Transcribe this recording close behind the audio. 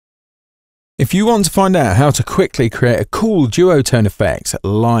If you want to find out how to quickly create a cool duotone effect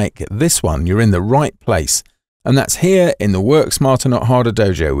like this one, you're in the right place. And that's here in the Work Smarter Not Harder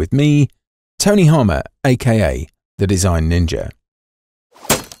dojo with me, Tony Harmer, aka the Design Ninja.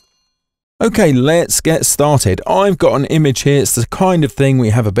 Okay, let's get started. I've got an image here. It's the kind of thing where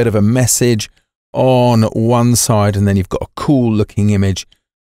you have a bit of a message on one side and then you've got a cool looking image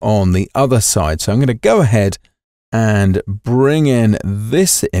on the other side. So I'm going to go ahead and bring in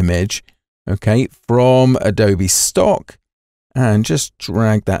this image, okay, from Adobe Stock and just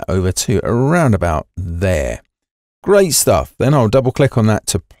drag that over to around about there. Great stuff. Then I'll double click on that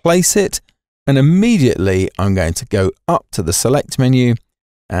to place it. And immediately I'm going to go up to the select menu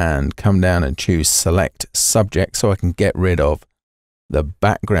and come down and choose select subject so I can get rid of the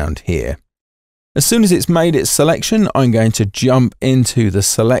background here. As soon as it's made its selection, I'm going to jump into the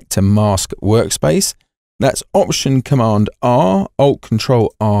select and mask workspace. That's Option Command R, Alt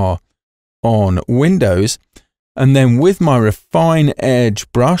Control R on Windows. And then with my refine edge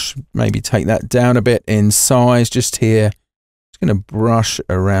brush, maybe take that down a bit in size just here. Just going to brush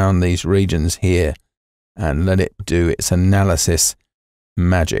around these regions here and let it do its analysis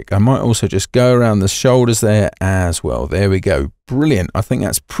magic. I might also just go around the shoulders there as well. There we go. Brilliant. I think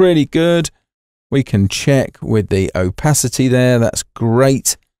that's pretty good. We can check with the opacity there. That's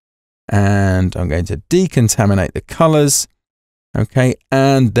great. And I'm going to decontaminate the colors. Okay.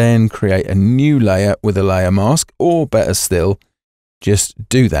 And then create a new layer with a layer mask, or better still, just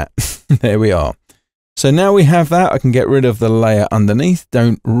do that. There we are. So now we have that. I can get rid of the layer underneath.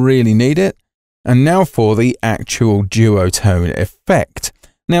 Don't really need it. And now for the actual duotone effect.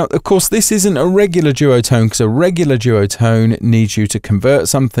 Now, of course, this isn't a regular duotone because a regular duotone needs you to convert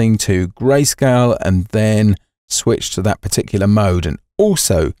something to grayscale and then switch to that particular mode. And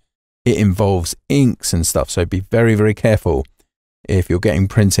also it involves inks and stuff. So be very, very careful if you're getting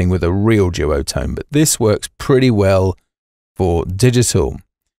printing with a real duotone. But this works pretty well for digital.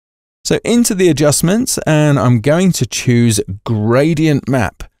 So into the adjustments, and I'm going to choose gradient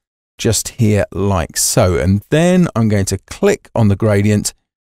map. Just here like so, and then I'm going to click on the gradient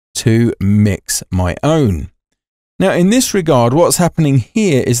to mix my own. Now in this regard, what's happening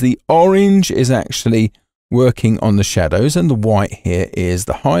here is the orange is actually working on the shadows and the white here is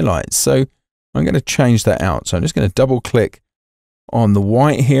the highlights. So I'm going to change that out. So I'm just going to double click on the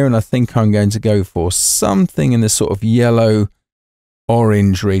white here, and I think I'm going to go for something in this sort of yellow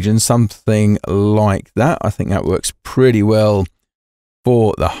orange region, something like that. I think that works pretty well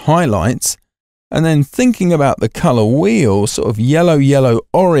for the highlights. And then thinking about the color wheel, sort of yellow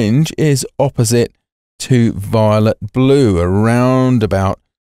orange is opposite to violet blue, around about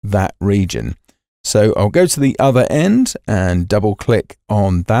that region. So I'll go to the other end and double click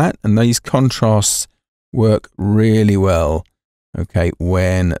on that, and these contrasts work really well, okay,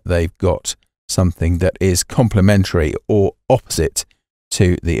 when they've got something that is complementary or opposite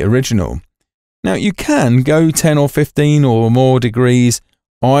to the original. Now you can go 10 or 15 or more degrees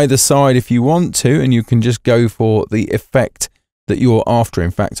either side if you want to, and you can just go for the effect that you're after. In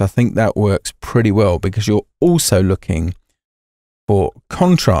fact, I think that works pretty well because you're also looking for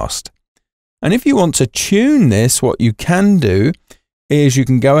contrast. And if you want to tune this, what you can do is you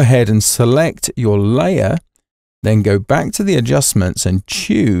can go ahead and select your layer, then go back to the adjustments and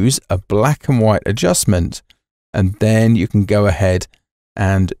choose a black and white adjustment, and then you can go ahead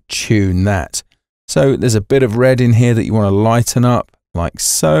and tune that. So there's a bit of red in here that you want to lighten up like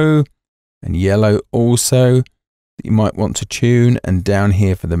so, and yellow also that you might want to tune, and down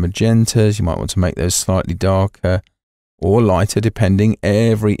here for the magentas you might want to make those slightly darker or lighter depending.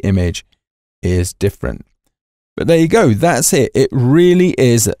 Every image is different. But there you go, that's it. It really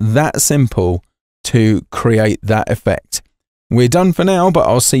is that simple to create that effect. We're done for now, but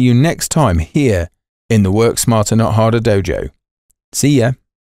I'll see you next time here in the Work Smarter Not Harder dojo. See ya.